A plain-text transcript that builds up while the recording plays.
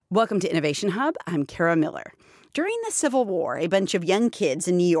Welcome to Innovation Hub. I'm Kara Miller. During the Civil War, a bunch of young kids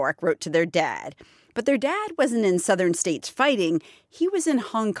in New York wrote to their dad. But their dad wasn't in southern states fighting. He was in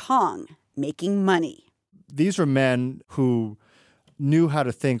Hong Kong making money. These were men who knew how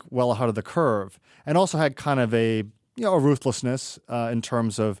to think well ahead of the curve and also had kind of a ruthlessness in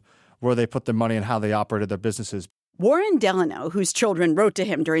terms of where they put their money and how they operated their businesses. Warren Delano, whose children wrote to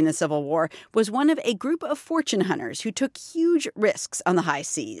him during the Civil War, was one of a group of fortune hunters who took huge risks on the high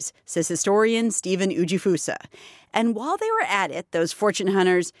seas, says historian Stephen Ujifusa. And while they were at it, those fortune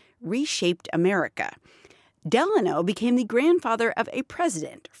hunters reshaped America. Delano became the grandfather of a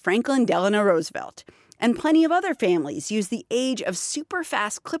president, Franklin Delano Roosevelt. And plenty of other families used the age of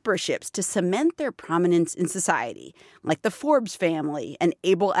super-fast clipper ships to cement their prominence in society, like the Forbes family and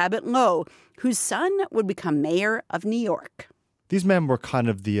Abel Abbott Lowe, whose son would become mayor of New York. These men were kind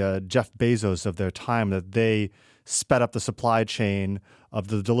of the Jeff Bezos of their time, that they sped up the supply chain of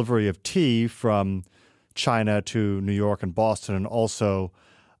the delivery of tea from China to New York and Boston, and also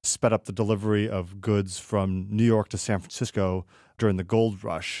sped up the delivery of goods from New York to San Francisco during the gold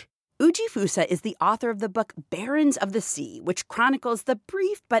rush. Ujifusa is the author of the book Barons of the Sea, which chronicles the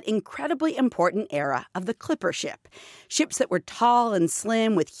brief but incredibly important era of the clipper ship. Ships that were tall and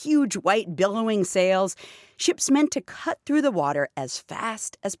slim with huge white billowing sails. Ships meant to cut through the water as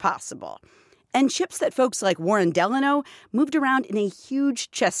fast as possible. And ships that folks like Warren Delano moved around in a huge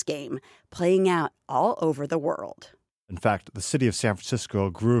chess game, playing out all over the world. In fact, the city of San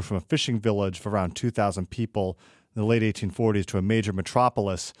Francisco grew from a fishing village of around 2,000 people in the late 1840s to a major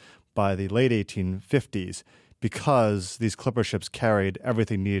metropolis by the late 1850s because these clipper ships carried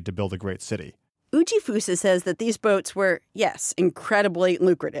everything needed to build a great city. Ujifusa says that these boats were, yes, incredibly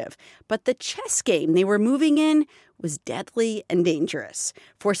lucrative, but the chess game they were moving in was deadly and dangerous.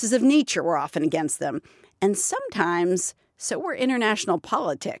 Forces of nature were often against them, and sometimes so were international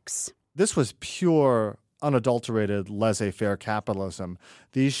politics. This was pure, unadulterated, laissez-faire capitalism.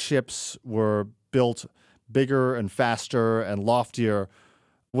 These ships were built bigger and faster and loftier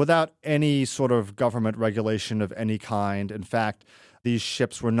without any sort of government regulation of any kind. In fact, these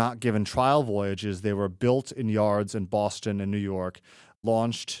ships were not given trial voyages. They were built in yards in Boston and New York,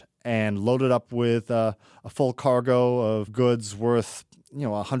 launched and loaded up with a full cargo of goods worth,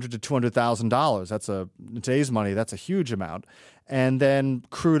 $100,000 to $200,000. That's in today's money, that's a huge amount. And then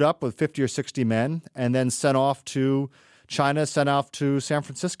crewed up with 50 or 60 men and then sent off to China, sent off to San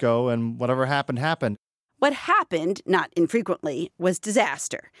Francisco, and whatever happened, happened. What happened, not infrequently, was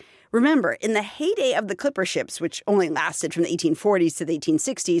disaster. Remember, in the heyday of the clipper ships, which only lasted from the 1840s to the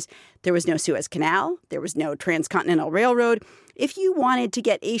 1860s, there was no Suez Canal, there was no transcontinental railroad. If you wanted to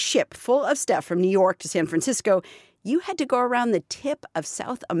get a ship full of stuff from New York to San Francisco, you had to go around the tip of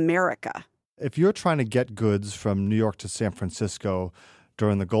South America. If you're trying to get goods from New York to San Francisco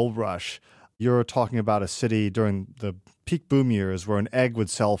during the gold rush, you're talking about a city during the peak boom years where an egg would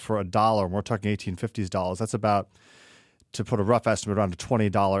sell for $1, and we're talking 1850s dollars. That's about, to put a rough estimate, around a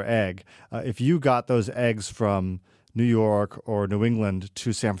 $20 egg. If you got those eggs from New York or New England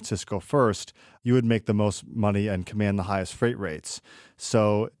to San Francisco first, you would make the most money and command the highest freight rates.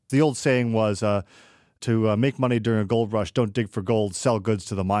 So the old saying was, to make money during a gold rush, don't dig for gold, sell goods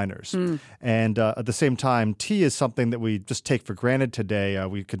to the miners. And at the same time, tea is something that we just take for granted today.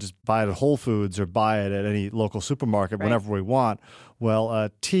 We could just buy it at Whole Foods or buy it at any local supermarket whenever we want. Well,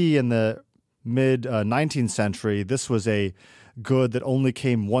 tea in the mid-19th century, this was a good that only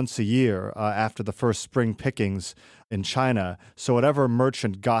came once a year after the first spring pickings in China. So whatever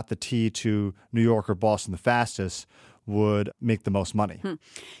merchant got the tea to New York or Boston the fastest would make the most money.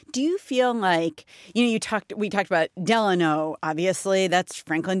 Do you feel like, we talked about Delano, obviously, that's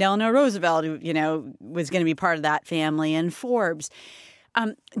Franklin Delano Roosevelt, who, was going to be part of that family, and Forbes.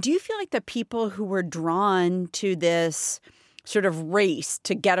 Do you feel like the people who were drawn to this sort of race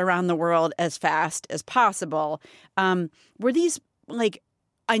to get around the world as fast as possible, were these like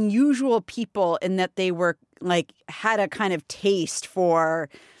unusual people in that they were like had a kind of taste for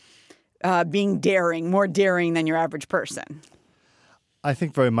being daring, more daring than your average person? I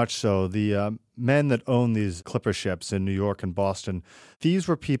think very much so. The men that own these clipper ships in New York and Boston, these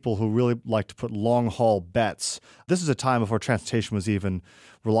were people who really liked to put long-haul bets. This is a time before transportation was even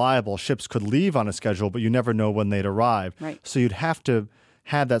reliable. Ships could leave on a schedule, but you never know when they'd arrive. Right. So you'd have to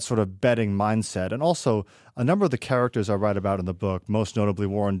have that sort of betting mindset. And also, a number of the characters I write about in the book, most notably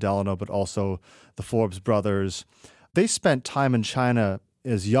Warren Delano, but also the Forbes brothers, they spent time in China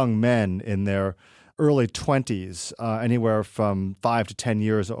as young men in their early 20s, anywhere from 5 to 10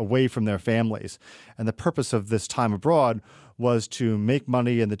 years away from their families. And the purpose of this time abroad was to make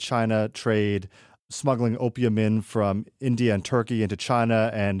money in the China trade, smuggling opium in from India and Turkey into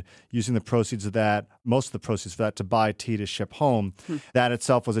China and using the proceeds of that, most of the proceeds for that, to buy tea to ship home. That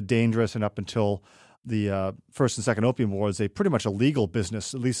itself was a dangerous, and up until the First and Second Opium Wars, a pretty much a legal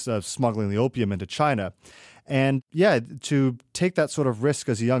business, at least smuggling the opium into China. And yeah, to take that sort of risk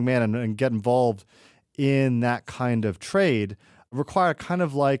as a young man and get involved in that kind of trade required kind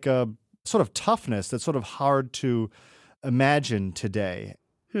of like a sort of toughness that's sort of hard to imagine today.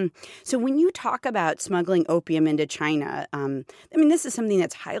 So when you talk about smuggling opium into China, this is something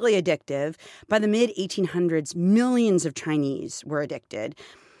that's highly addictive. By the mid-1800s, millions of Chinese were addicted.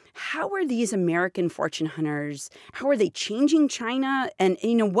 How were these American fortune hunters, how were they changing China? And,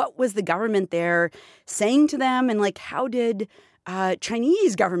 what was the government there saying to them? And, how did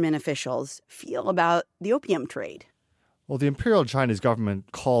Chinese government officials feel about the opium trade? Well, the Imperial Chinese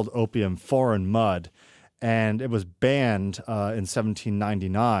government called opium foreign mud, and it was banned in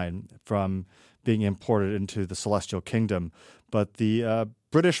 1799 from being imported into the Celestial Kingdom. But the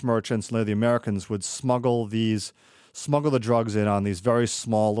British merchants and the Americans would smuggle the drugs in on these very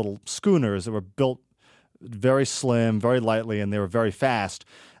small little schooners that were built very slim, very lightly, and they were very fast.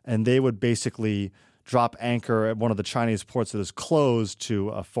 And they would basically drop anchor at one of the Chinese ports that is closed to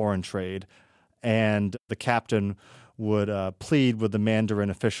a foreign trade. And the captain would plead with the Mandarin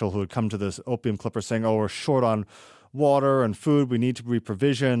official who had come to this opium clipper saying, we're short on water and food, we need to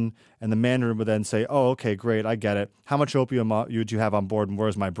reprovision. And the Mandarin would then say, okay, great, I get it. How much opium do you have on board, and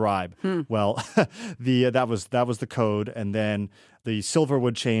where's my bribe? Well, that was the code. And then the silver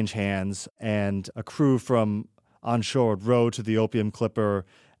would change hands, and a crew from onshore would row to the opium clipper,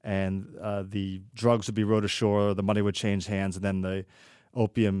 and the drugs would be rowed ashore, the money would change hands, and then the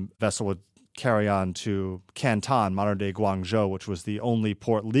opium vessel would carry on to Canton, modern-day Guangzhou, which was the only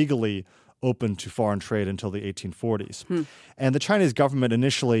port legally open to foreign trade until the 1840s. And the Chinese government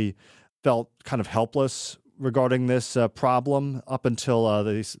initially felt kind of helpless regarding this problem up until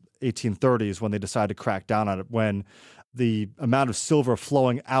the 1830s, when they decided to crack down on it, when the amount of silver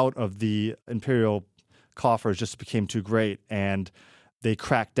flowing out of the imperial coffers just became too great, and they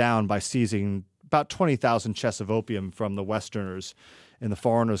cracked down by seizing about 20,000 chests of opium from the Westerners in the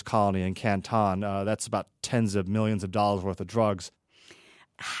foreigners' colony in Canton. That's about tens of millions of dollars worth of drugs.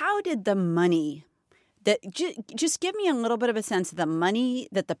 How did the money that just give me a little bit of a sense of the money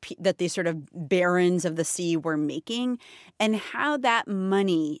that these sort of barons of the sea were making, and how that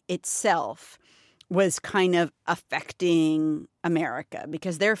money itself was kind of affecting America,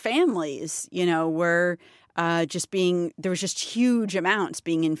 because their families, were there was just huge amounts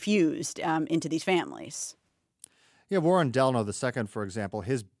being infused into these families. Yeah, Warren Delano II, for example,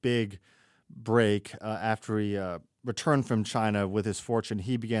 his big break after he returned from China with his fortune,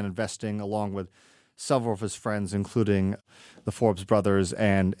 he began investing along with several of his friends, including the Forbes brothers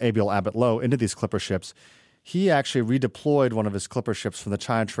and Abiel Abbott Lowe, into these clipper ships. He actually redeployed one of his clipper ships from the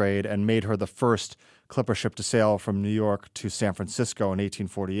China trade and made her the first clipper ship to sail from New York to San Francisco in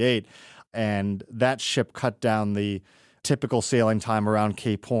 1848. And that ship cut down the typical sailing time around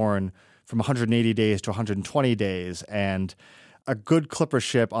Cape Horn from 180 days to 120 days. And a good clipper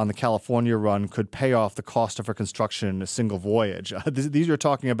ship on the California run could pay off the cost of her construction in a single voyage. These are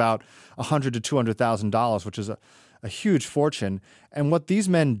talking about $100,000 to $200,000, which is a huge fortune. And what these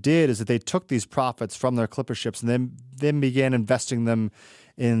men did is that they took these profits from their clipper ships and then began investing them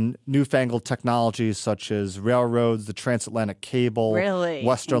in newfangled technologies such as railroads, the transatlantic cable,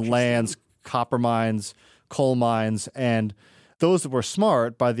 Western lands, copper mines, coal mines, and those that were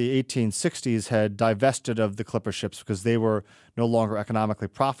smart by the 1860s had divested of the clipper ships because they were no longer economically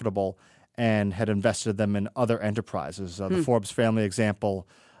profitable and had invested them in other enterprises. The Forbes family example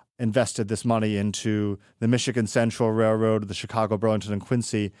invested this money into the Michigan Central Railroad, the Chicago, Burlington, and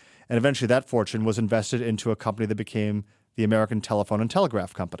Quincy, and eventually that fortune was invested into a company that became the American Telephone and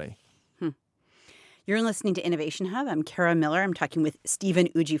Telegraph Company. You're listening to Innovation Hub. I'm Kara Miller. I'm talking with Steven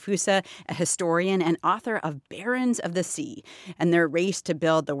Ujifusa, a historian and author of Barons of the Sea and their race to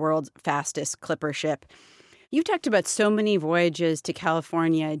build the world's fastest clipper ship. You talked about so many voyages to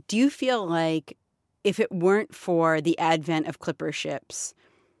California. Do you feel like if it weren't for the advent of clipper ships,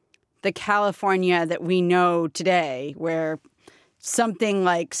 the California that we know today, where something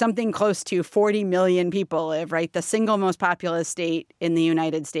close to 40 million people live, right? The single most populous state in the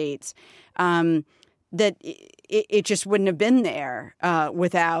United States, that it just wouldn't have been there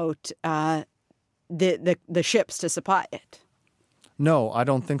without the ships to supply it. No, I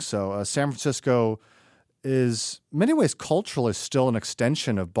don't think so. San Francisco is, in many ways, culturally still an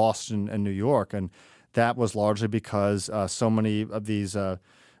extension of Boston and New York, and that was largely because so many of these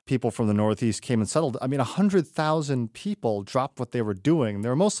people from the Northeast came and settled. I mean, 100,000 people dropped what they were doing. They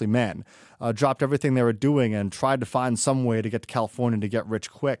were mostly men, dropped everything they were doing and tried to find some way to get to California to get rich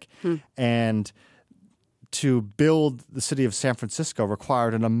quick. And to build the city of San Francisco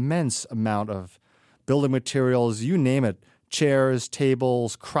required an immense amount of building materials, you name it, chairs,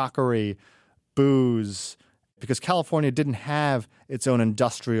 tables, crockery, booze, because California didn't have its own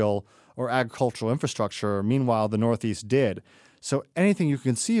industrial or agricultural infrastructure. Meanwhile, the Northeast did. So anything you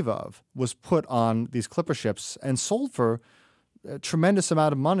can conceive of was put on these clipper ships and sold for a tremendous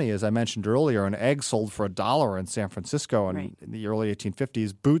amount of money. As I mentioned earlier, an egg sold for $1 in San Francisco in the early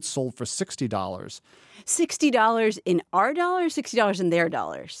 1850s. Boots sold for $60. $60 in our dollars, $60 in their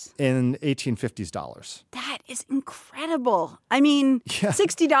dollars? In 1850s dollars. That is incredible. I mean,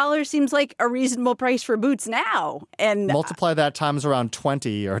 $60 seems like a reasonable price for boots now. And multiply that times around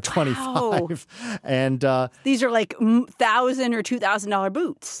 20 or 25. Wow. And these are like $1,000 or $2,000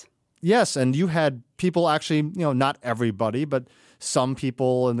 boots. Yes, and you had people actually, not everybody, but some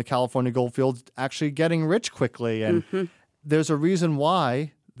people in the California goldfields actually getting rich quickly. And there's a reason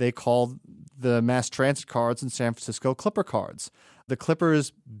why they called the mass transit cards in San Francisco Clipper cards. The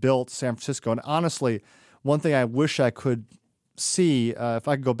Clippers built San Francisco. And honestly, one thing I wish I could see, if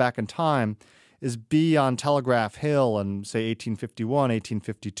I could go back in time, is be on Telegraph Hill in, say, 1851,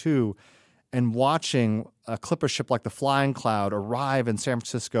 1852, and watching a clipper ship like the Flying Cloud arrive in San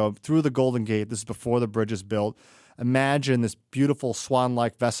Francisco through the Golden Gate. This is before the bridge is built. Imagine this beautiful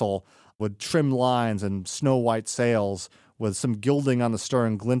swan-like vessel with trim lines and snow-white sails with some gilding on the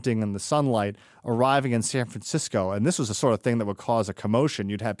stern glinting in the sunlight arriving in San Francisco. And this was the sort of thing that would cause a commotion.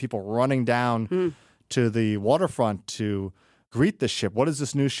 You'd have people running down to the waterfront to greet the ship. What is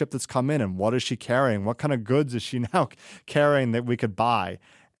this new ship that's come in and what is she carrying? What kind of goods is she now carrying that we could buy?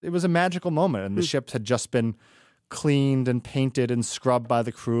 It was a magical moment, and the ships had just been cleaned and painted and scrubbed by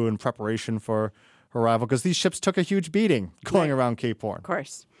the crew in preparation for her arrival, because these ships took a huge beating going around Cape Horn. Of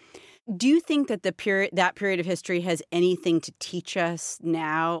course. Do you think that that period of history has anything to teach us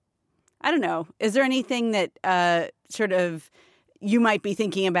now? I don't know. Is there anything that sort of you might be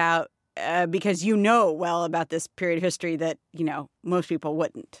thinking about because you know well about this period of history that, most people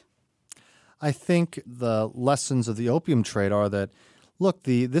wouldn't? I think the lessons of the opium trade are that, look,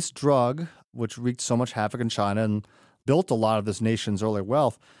 this drug, which wreaked so much havoc in China and built a lot of this nation's early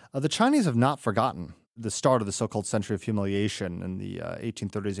wealth, the Chinese have not forgotten the start of the so-called century of humiliation in the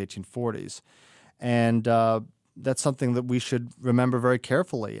 1830s, 1840s. And that's something that we should remember very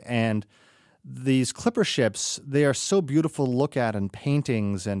carefully. And these clipper ships, they are so beautiful to look at in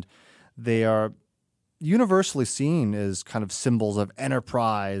paintings, and they are universally seen as kind of symbols of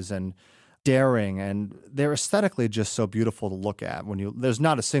enterprise and daring, and they're aesthetically just so beautiful to look at. There's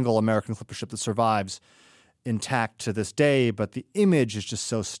not a single American clipper ship that survives intact to this day, but the image is just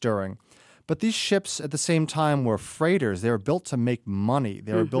so stirring. But these ships at the same time were freighters. They were built to make money.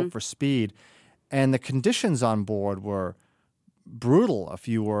 They were built for speed. And the conditions on board were brutal if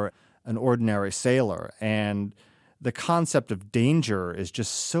you were an ordinary sailor. And the concept of danger is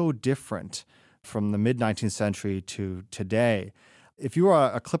just so different from the mid-19th century to today. If you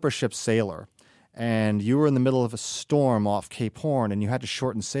were a clipper ship sailor and you were in the middle of a storm off Cape Horn and you had to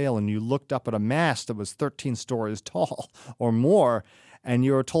shorten sail and you looked up at a mast that was 13 stories tall or more, and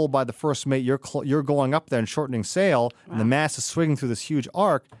you were told by the first mate you're going up there and shortening sail, and the mast is swinging through this huge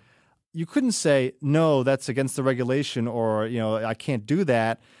arc, you couldn't say, no, that's against the regulation, or, I can't do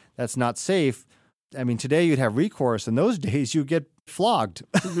that. That's not safe. I mean, today you'd have recourse. In those days, you'd get flogged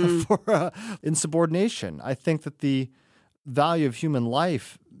for insubordination. I think that the value of human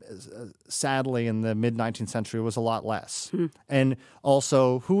life, sadly, in the mid-19th century was a lot less. And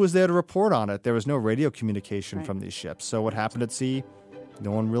also, who was there to report on it? There was no radio communication from these ships. So what happened at sea, no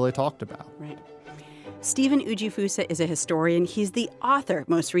one really talked about. Right. Stephen Ujifusa is a historian. He's the author,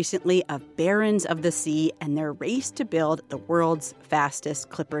 most recently, of Barons of the Sea and their race to build the world's fastest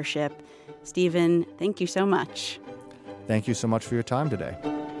clipper ship. Stephen, thank you so much. Thank you so much for your time today.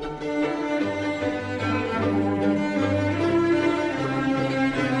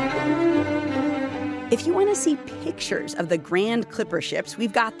 If you want to see pictures of the grand clipper ships,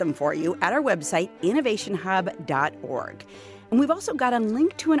 we've got them for you at our website, innovationhub.org. And we've also got a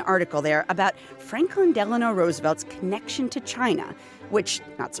link to an article there about Franklin Delano Roosevelt's connection to China, which,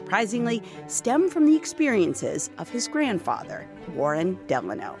 not surprisingly, stemmed from the experiences of his grandfather, Warren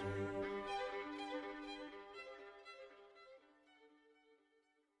Delano.